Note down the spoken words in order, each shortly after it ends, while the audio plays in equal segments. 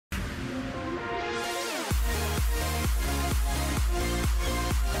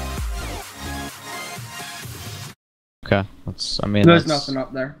Okay, I mean, There's nothing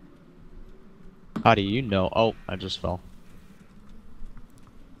up there. How do you know? Oh, I just fell.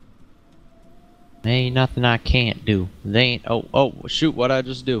 Ain't nothing I can't do. They ain't. Oh, shoot! What'd I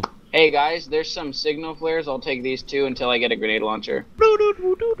just do? Hey guys, there's some signal flares. I'll take these two until I get a grenade launcher. Look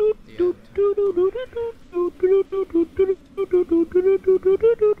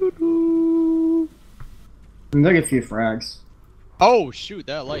at a few frags. Oh shoot!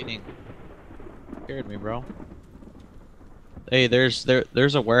 That lightning scared me, bro. Hey, there's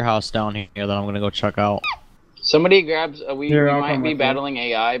a warehouse down here that I'm gonna go check out. Somebody grabs. We might be with battling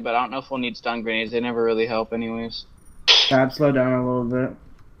AI, but I don't know if we'll need stun grenades. They never really help, anyways. Tab, slow down a little bit.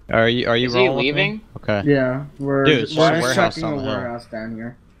 Are you Is he leaving? Okay. Yeah, we're Dude, it's just warehouse checking on a the hill. warehouse down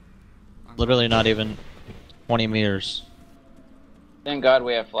here. Literally not even 20 meters. Thank God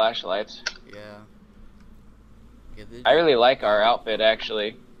we have flashlights. Yeah. I really like our outfit,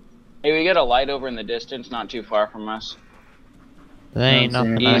 actually. Hey, we get a light over in the distance, not too far from us. There ain't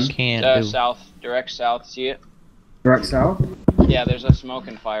nothing I can't do. South, direct south. See it? Direct south? Yeah, there's a smoke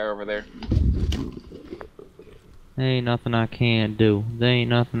and fire over there. There ain't nothing I can't do. There ain't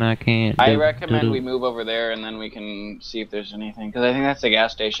nothing I can't do. I recommend we move over there and then we can see if there's anything. Because I think that's the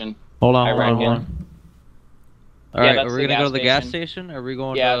gas station. Hold on. Yeah, Alright, are we gonna go to the gas station? Or are we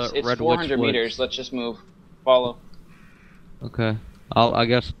going to it's Red 400 Witch meters. Let's just move. Follow. Okay. I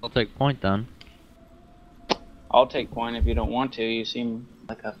guess I'll take point then. I'll take point if you don't want to. You seem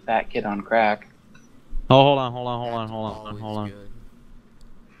like a fat kid on crack. Oh, hold on. Good.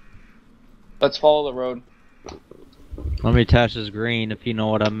 Let's follow the road. Let me attach this green if you know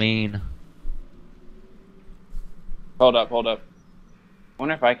what I mean. Hold up.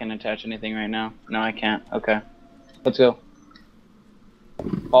 Wonder if I can attach anything right now. No, I can't. Okay. Let's go.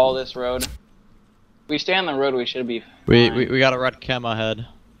 Follow this road. If we stay on the road, we should be fine. We got a red chem ahead.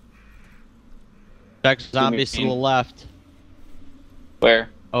 Check zombies to the left. Where?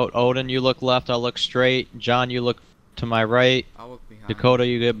 Odin, you look left, I'll look straight. John, you look to my right. I'll look behind. Dakota,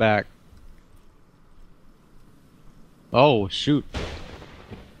 you get back. Oh, shoot.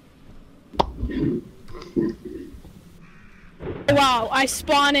 Wow, I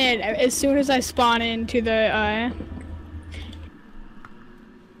spawn in. As soon as I spawn into the,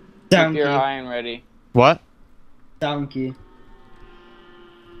 Down Keep your key. high and ready. What? Down key.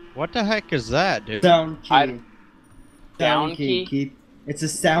 What the heck is that, dude? Down key. Down key? It's a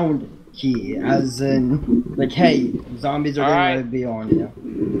sound key, as in, like, hey, zombies are going to be on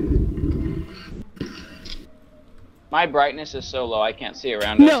you. My brightness is so low, I can't see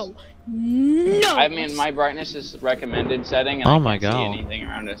around us. no. I mean, my brightness is recommended setting, and Oh I my can't see God. anything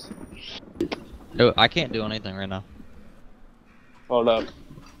around us. Oh, I can't do anything right now. Hold up.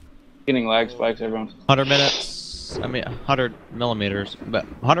 Getting lag spikes, everyone. 100 minutes. I mean, 100 millimeters. But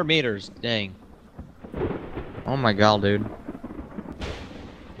 100 meters. Dang. Oh my God, dude.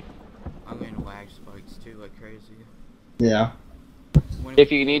 I'm getting lag spikes too, like crazy. Yeah.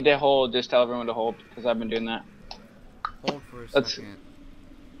 If you need to hold, just tell everyone to hold, because I've been doing that. Hold for a Let's- second.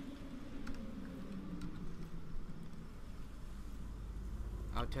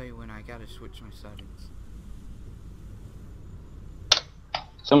 I'll tell you when I gotta switch my settings.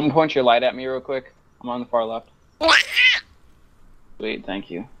 Someone point your light at me real quick. I'm on the far left. Sweet, thank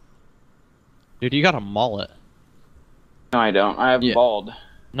you. Dude, you got a mullet. No, I don't. I have bald.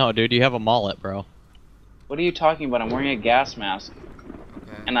 No, dude, you have a mullet, bro. What are you talking about? I'm wearing a gas mask.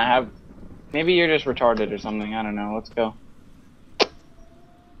 Okay. And I have... Maybe you're just retarded or something. I don't know. Let's go.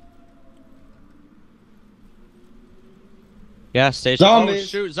 Gas station. Zombies. Oh,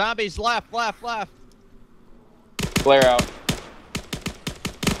 shoot. Zombies left. Flare out.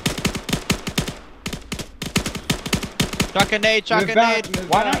 Chuck a nade.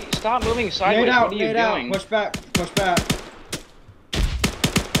 Why not you stop moving sideways? Nade out, What are you nade out. doing? Push back.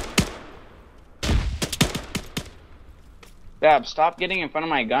 Dab, stop getting in front of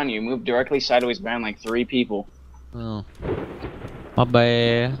my gun. You moved directly sideways behind like 3 people. Oh. My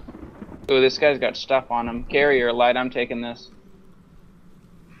bad. Ooh, this guy's got stuff on him. Carrier light, I'm taking this.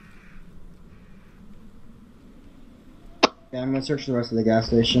 Yeah, I'm gonna search the rest of the gas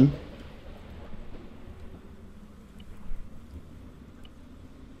station.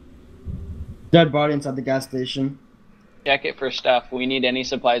 Dead body inside the gas station. Check it for stuff. We need any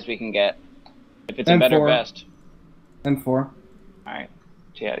supplies we can get. If it's a M4. better vest. M4. Alright.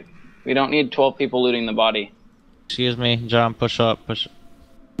 Yeah. We don't need 12 people looting the body. Excuse me, John. Push up.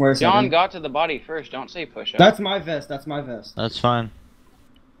 Where's John he? got to the body first. Don't say push up. That's my vest. That's fine.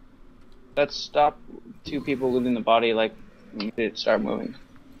 Let's stop 2 people looting the body like we need to start moving.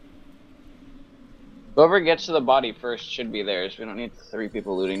 Whoever gets to the body first should be theirs. We don't need 3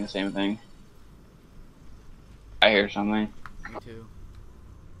 people looting the same thing. I hear something. Me too.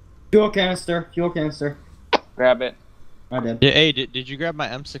 Fuel canister. Fuel canister. Grab it. I did. Yeah, hey, did you grab my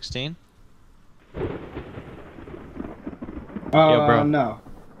M16? Yo, bro. No.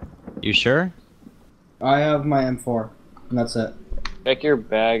 You sure? I have my M4, and that's it. Check your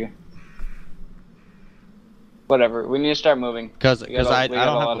bag. Whatever. We need to start moving. Cause We got I a don't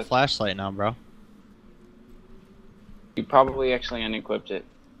lot have a of- flashlight now, bro. You probably actually unequipped it.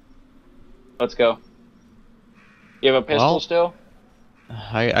 Let's go. You have a pistol Well- still?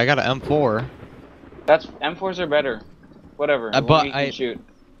 I got an M4. That's M4s are better. Whatever. as long but as you can shoot.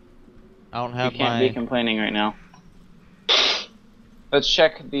 I don't You have can't my. be complaining right now. Let's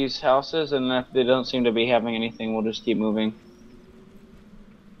check these houses, and if they don't seem to be having anything, we'll just keep moving.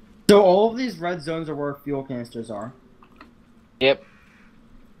 So all of these red zones are where fuel canisters are. Yep.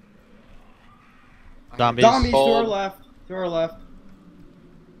 Zombies. Zombies to our Hold. left. To our left.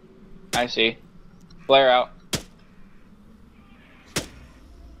 I see. Flare out.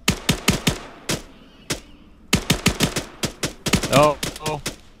 Oh, oh.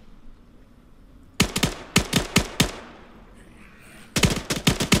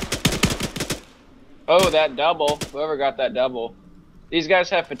 Oh, that double. Whoever got that double. These guys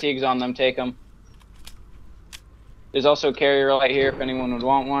have fatigues on them. Take them. There's also a carrier light here if anyone would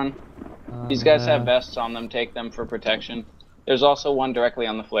want one. These guys have vests on them. Take them for protection. There's also one directly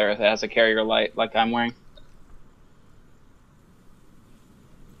on the flare that has a carrier light like I'm wearing.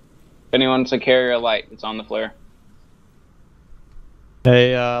 If anyone's a carrier light, it's on the flare.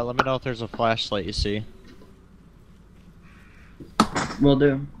 Hey, let me know if there's a flashlight you see. Will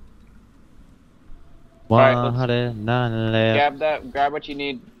do. Alright, let's- 109 left. Grab that. Grab what you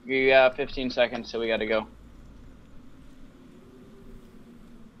need. You have 15 seconds, so we gotta go.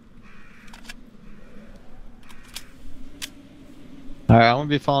 Alright, I'm gonna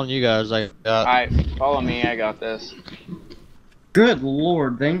be following you guys. I got. Alright, follow me. I got this. Good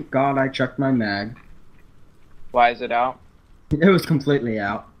lord, thank God I checked my mag. Why is it out? It was completely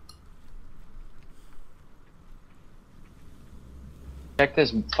out. Check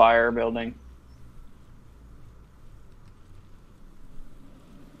this fire building.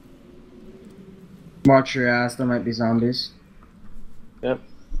 Watch your ass, there might be zombies. Yep.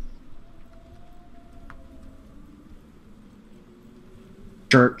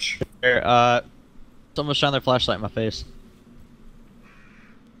 Church. Here, someone shine their flashlight in my face.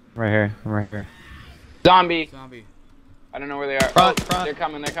 Right here. I'm right here. Zombie. Zombie. I don't know where they are. Front, oh, front. They're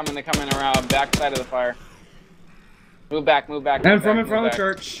coming around back side of the fire. Move back. And move from back, in front move of the back.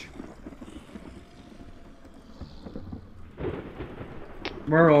 church.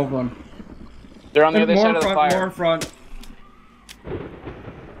 Where are all of them? They're on the other more side in of the front, fire. more in front.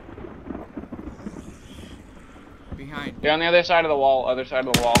 Behind. They're on the other side of the wall. Other side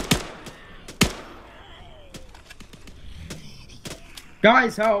of the wall.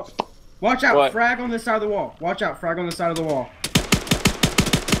 Guys, help! Watch out, What? frag on this side of the wall. Watch out, frag on this side of the wall.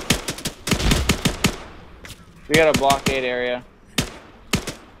 We got a blockade area.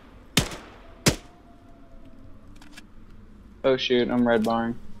 Oh shoot, I'm red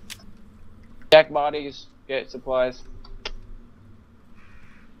barring. Check bodies. Get supplies.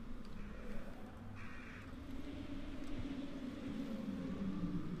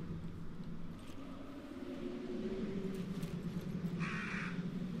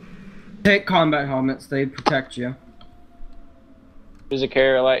 Take combat helmets, they protect you. There's a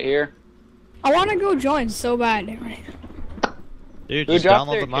carrier light here. I want to go join so bad. Dude, Who just dropped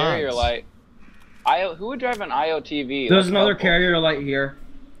download their the mods. carrier light? Who would drive an IOTV? There's That's another helpful. carrier light here.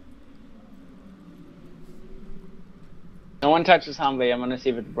 No one touches Humvee. I'm gonna see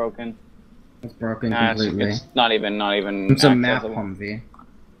if it's broken. It's broken Nah, completely. it's not even. It's a map accessible. Humvee.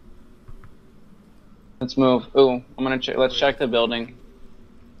 Let's move. Ooh, I'm gonna check. Let's check the building.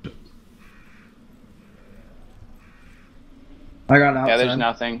 I got outside. Yeah, there's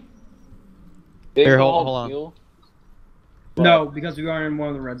nothing. Did Here, it hold on. fuel? No, because we aren't in one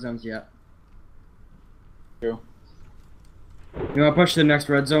of the red zones yet. True. You wanna push to the next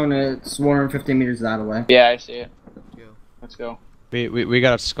red zone? It's 150 meters that away. Yeah, I see it. Go. Let's go. We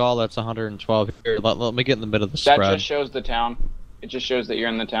got a skull that's 112 here. Let me get in the middle of the That spread. just shows the town. It just shows that you're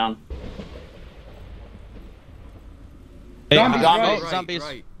in the town. Hey, Zombies, zombies, right, zombies.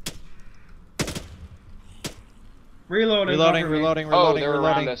 Right. Reloading. Reloading, cover me. reloading, Oh, reloading, they're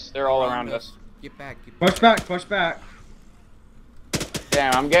reloading. around us. They're all around us. Get back. Get Push back, push back.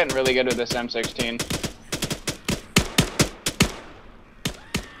 Damn, I'm getting really good with this M16.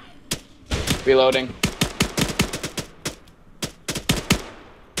 Reloading.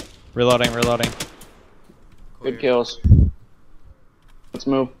 Reloading, reloading. Good kills. Let's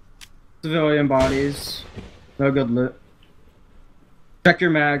move. Civilian bodies. No good loot. Check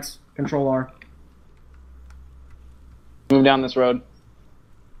your mags. Control R. Move down this road.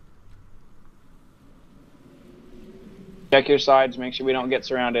 Check your sides, make sure we don't get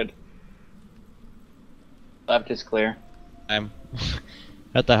surrounded. Left is clear. I'm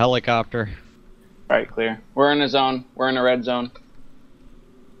at the helicopter. Right, clear. We're in a zone. We're in a red zone.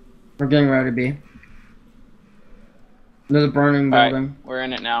 We're getting ready to be. There's a burning building. Right, we're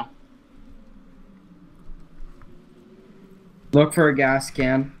in it now. Look for a gas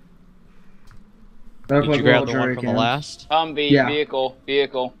can. Did you grab the one from the last? Yeah.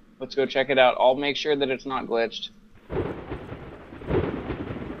 Vehicle. Let's go check it out. I'll make sure that it's not glitched.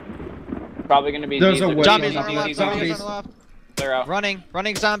 Probably gonna be There's a zombies on the left. Zombies on the left. They're out.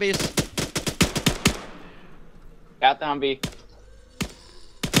 Running zombies. At the Humvee.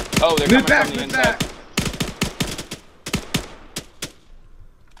 Oh, they're coming from the inside.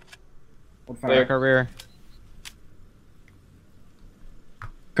 Clear. Career.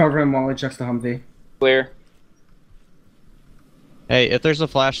 Cover him while he checks the Humvee. Clear. Hey, if there's a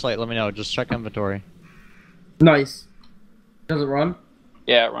flashlight, let me know. Just check inventory. Nice. Does it run?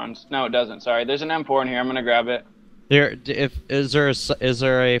 Yeah, it runs. No, it doesn't. Sorry. There's an M4 in here. I'm gonna grab it. Here, is there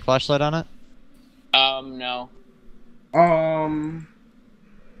a flashlight on it? No.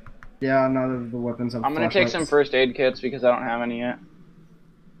 Yeah, none of the weapons have I'm gonna take some first aid kits because I don't have any yet.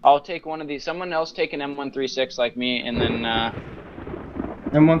 I'll take one of these. Someone else take an M136 like me, and then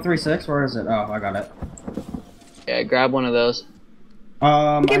M136, where is it? Oh, I got it. Yeah, grab one of those.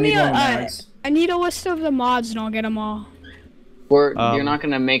 I Give me need one of mags. I need a list of the mods and I'll get them all. You're not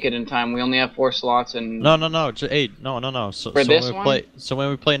gonna make it in time. We only have 4 slots and. No. Hey, no. So for this one. When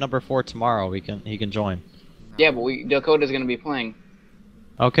we play number 4 tomorrow, he can join. Yeah, but Dakota's gonna be playing.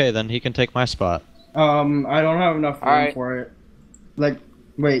 Okay, then he can take my spot. I don't have enough room for it. Like,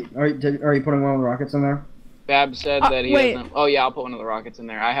 wait, are you putting one of the rockets in there? Bab said that he doesn't. Oh yeah, I'll put one of the rockets in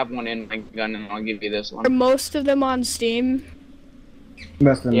there. I have one in my gun, and I'll give you this one. Are most of them on Steam?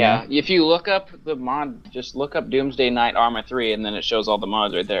 Yeah, if you look up the mod, just look up Doomsday Night Arma 3, and then it shows all the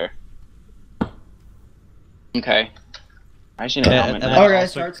mods right there. Okay. I should have a helmet now. Okay,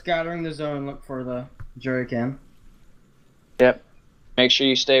 start scattering the zone. Look for the jerry can. Yep. Make sure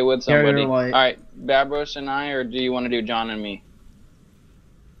you stay with somebody. Light. Alright, Babros and I, or do you want to do John and me?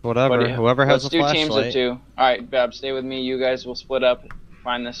 Whatever. Whoever has a flashlight. Let's do teams of 2. Alright, Bab, stay with me. You guys will split up.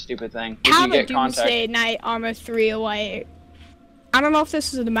 Find this stupid thing. I have a Doomsday Night Arma 3 light. I don't know if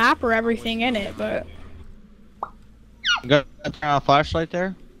this is the map or everything in it, but... You got a flashlight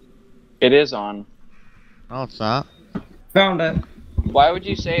there? It is on. No, it's not. Found it. Why would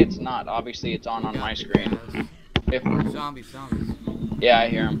you say it's not? Obviously, it's on my screen. If Zombies. Yeah, I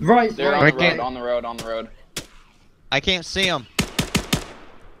hear them. Right. They're on the road. I can't see them.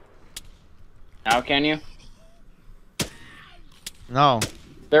 Now can you? No.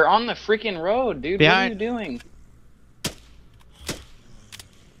 They're on the freaking road, dude. What are you doing?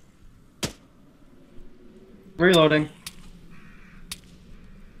 Reloading.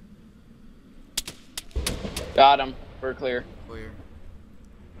 Got him. We're clear.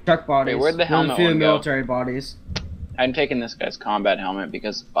 Check bodies. Wait, where'd the helmet a few one go? military bodies. I'm taking this guy's combat helmet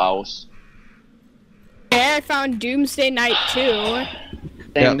because Baus. Yeah, I found Doomsday Night 2.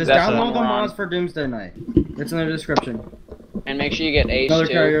 Yeah, just download the mods for Doomsday Night. It's in the description. And make sure you get Ace Another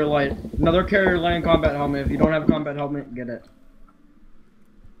too. carrier light and combat helmet. If you don't have a combat helmet, get it.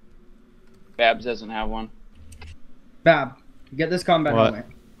 Babs doesn't have one. Bab, get this combat helmet.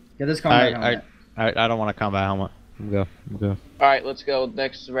 Get this combat helmet. I don't want a combat helmet. I'm go. Alright, let's go.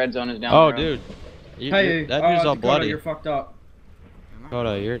 Next red zone is down Oh, the road. dude. Hey, that dude's all Dakota, bloody. You're fucked up.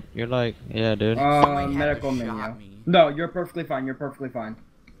 Dakota, you're like, yeah, dude. Medical menu. No, you're perfectly fine.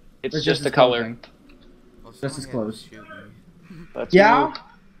 It's just the color. Well, just as close. Let's yeah? move.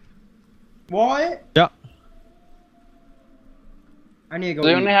 What? Yeah. I need to go. Do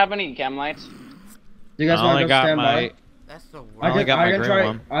they only have any chem lights? Do you guys want to go stand by? That's the worst.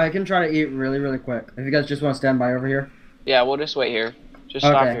 I can try to eat really quick. If you guys just want to stand by over here. Yeah, we'll just wait here. Just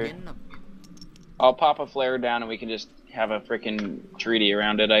stop here. I'll pop a flare down and we can just have a freaking treaty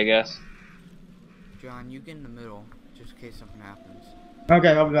around it, I guess. John, you get in the middle, just in case something happens. Okay,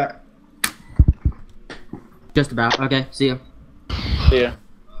 I'll be back. Just about. Okay, see ya. See ya.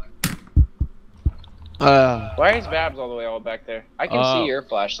 Why is Babs all the way all back there? I can see your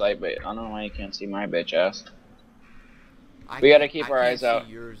flashlight, but I don't know why you can't see my bitch ass. We gotta keep our eyes out.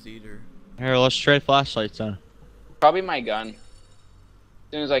 Yours either. Here, let's trade flashlights then. Probably my gun. As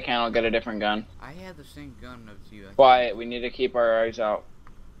soon as I can, I'll get a different gun. I had the same gun as you. Quiet. We need to keep our eyes out.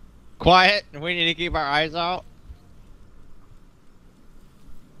 Quiet. We need to keep our eyes out.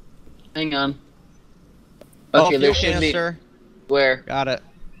 Hang on. Okay, fuel there should canister. be. Where? Got it.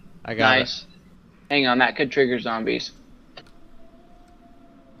 I got Nice. Hang on, that could trigger zombies.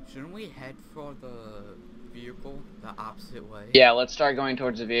 Shouldn't we head for the vehicle the opposite way? Yeah, let's start going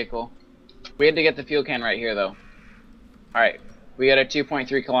towards the vehicle. We had to get the fuel can right here, though. Alright, we got a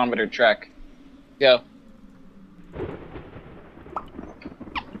 2.3 kilometer trek. Go.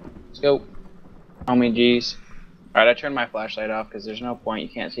 Let's go. Homie G's. Alright, I turned my flashlight off because there's no point. You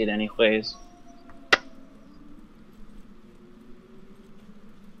can't see it anyways.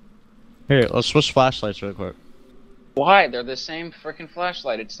 Here, let's switch flashlights real quick. Why? They're the same freaking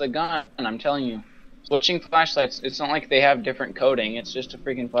flashlight. It's the gun, I'm telling you. Switching flashlights, it's not like they have different coding. It's just a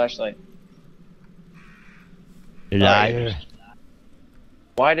freaking flashlight. Yeah.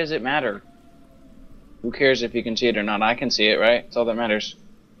 Why does it matter? Who cares if you can see it or not? I can see it, right? That's all that matters.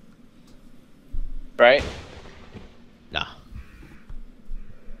 Right? Nah.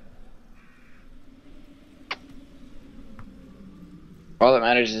 All that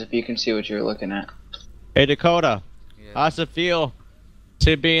matters is if you can see what you're looking at. Hey Dakota, Yeah. how's it feel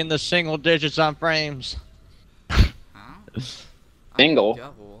to be in the single digits on frames? Huh? Single? I'm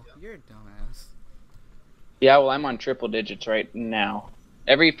double. You're a dumbass. Yeah, well, I'm on triple digits right now.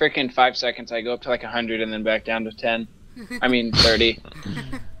 Every freaking 5 seconds, I go up to like 100 and then back down to 10. I mean 30.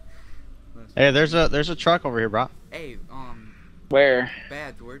 Hey, there's a truck over here, bro. Hey, Where?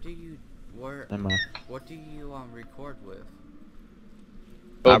 Bad, what do you record with?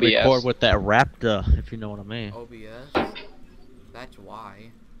 I OBS. record with that Raptor, if you know what I mean. OBS? That's why.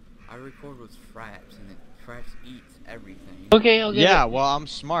 I record with Fraps, and Fraps eats everything. Okay, okay. Yeah, well, I'm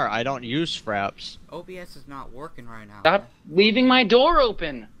smart. I don't use Fraps. OBS is not working right now. Stop leaving my door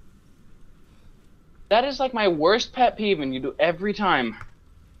open. That is like my worst pet peeve, and you do every time.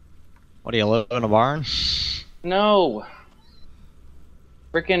 What do you live in a barn? No.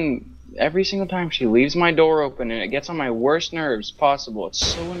 Freaking every single time she leaves my door open, and it gets on my worst nerves possible. It's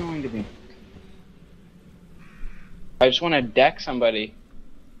so annoying to me. I just want to deck somebody.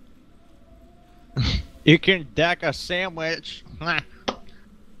 You can deck a sandwich. That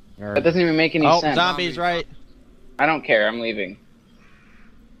doesn't even make any sense. Zombies, right? I don't care. I'm leaving.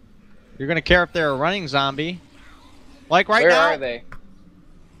 You're gonna care if they're a running zombie. Like right Where now. are they?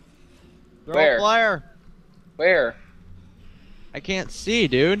 Throw Where? a flare. Where? I can't see,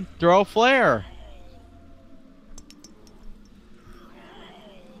 dude. Throw a flare.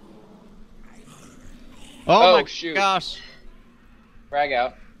 Oh my shoot. gosh. Frag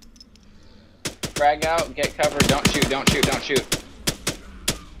out. Frag out. Get cover. Don't shoot. Don't shoot. Don't shoot.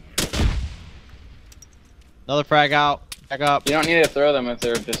 Another frag out. Back up. You don't need to throw them if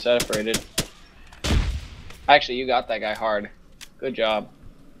they're just separated. Actually, you got that guy hard. Good job.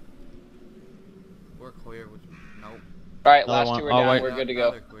 We're clear with nope. Alright, Another last one. two are Oh, down. wait. We're good to Now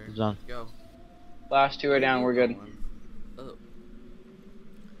go. they're clear. He's on. Go. Last two are down. We're good. Oh.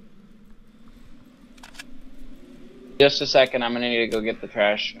 Just a second. I'm gonna need to go get the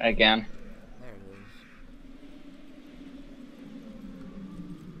trash again. There it is.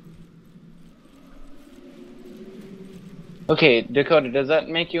 Okay, Dakota, does that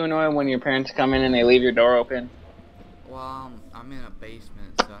make you annoyed when your parents come in and they leave your door open? Well, I'm in a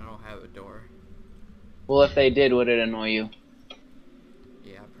basement, so I don't have a door. Well, if they did, would it annoy you?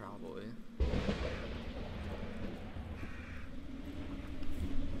 Yeah, probably.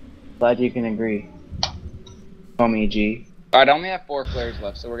 Glad you can agree. Homie G. Alright, I only have 4 flares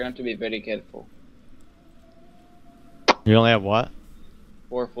left, so we're gonna have to be very careful. You only have what?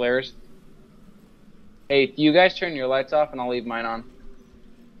 4 flares. Hey, you guys turn your lights off and I'll leave mine on.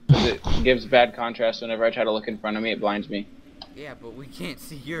 'Cause it gives bad contrast whenever I try to look in front of me, it blinds me. Yeah, but we can't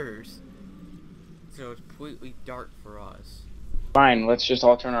see yours. So it's completely dark for us. Fine, let's just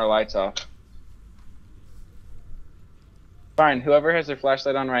all turn our lights off. Fine, whoever has their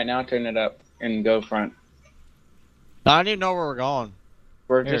flashlight on right now, turn it up and go front. I don't even know where we're going.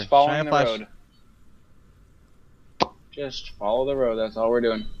 We're Here, just following shine the a flash. road. Just follow the road, that's all we're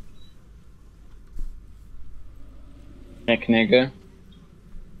doing. Heck, nigga.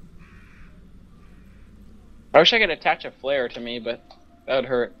 I wish I could attach a flare to me, but that would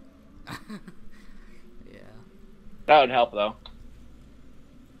hurt. Yeah. That would help, though.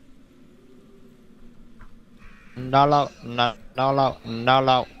 No, no, no, no, no, no,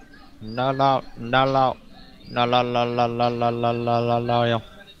 no, no, no, no, no, no, la, la, la, la, la, la, la, la, la, yo.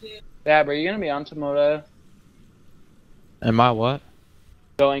 Dab, are you gonna be on tomorrow? Am I what?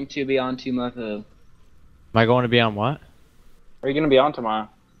 Going to be on tomorrow. Am I going to be on what? Are you gonna be on tomorrow?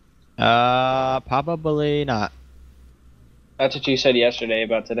 Probably not. That's what you said yesterday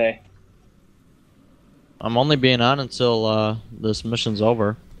about today. I'm only being on until this mission's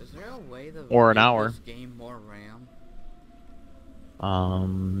over. Is there a way to Or an make hour. this game more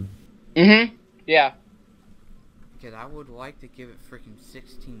Yeah. Because I would like to give it freaking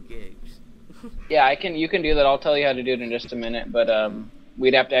 16 gigs. Yeah, you can do that. I'll tell you how to do it in just a minute, but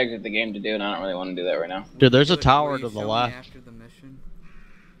we'd have to exit the game to do it, and I don't really want to do that right now. Dude, there's a Will tower you to the show me left. after the mission?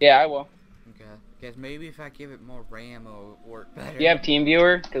 Yeah, I will. Okay. Because maybe if I give it more RAM, it'll work better. Do you have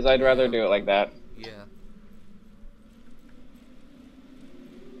TeamViewer? Because I'd rather do it like that. Yeah.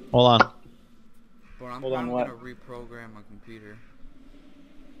 Hold on. But I'm Hold on, probably what? gonna reprogram my computer.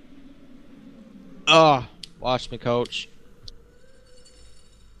 Oh, watch me, coach.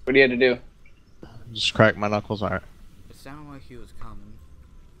 What do you have to do? Just crack my knuckles. Alright. It sounded like he was coming.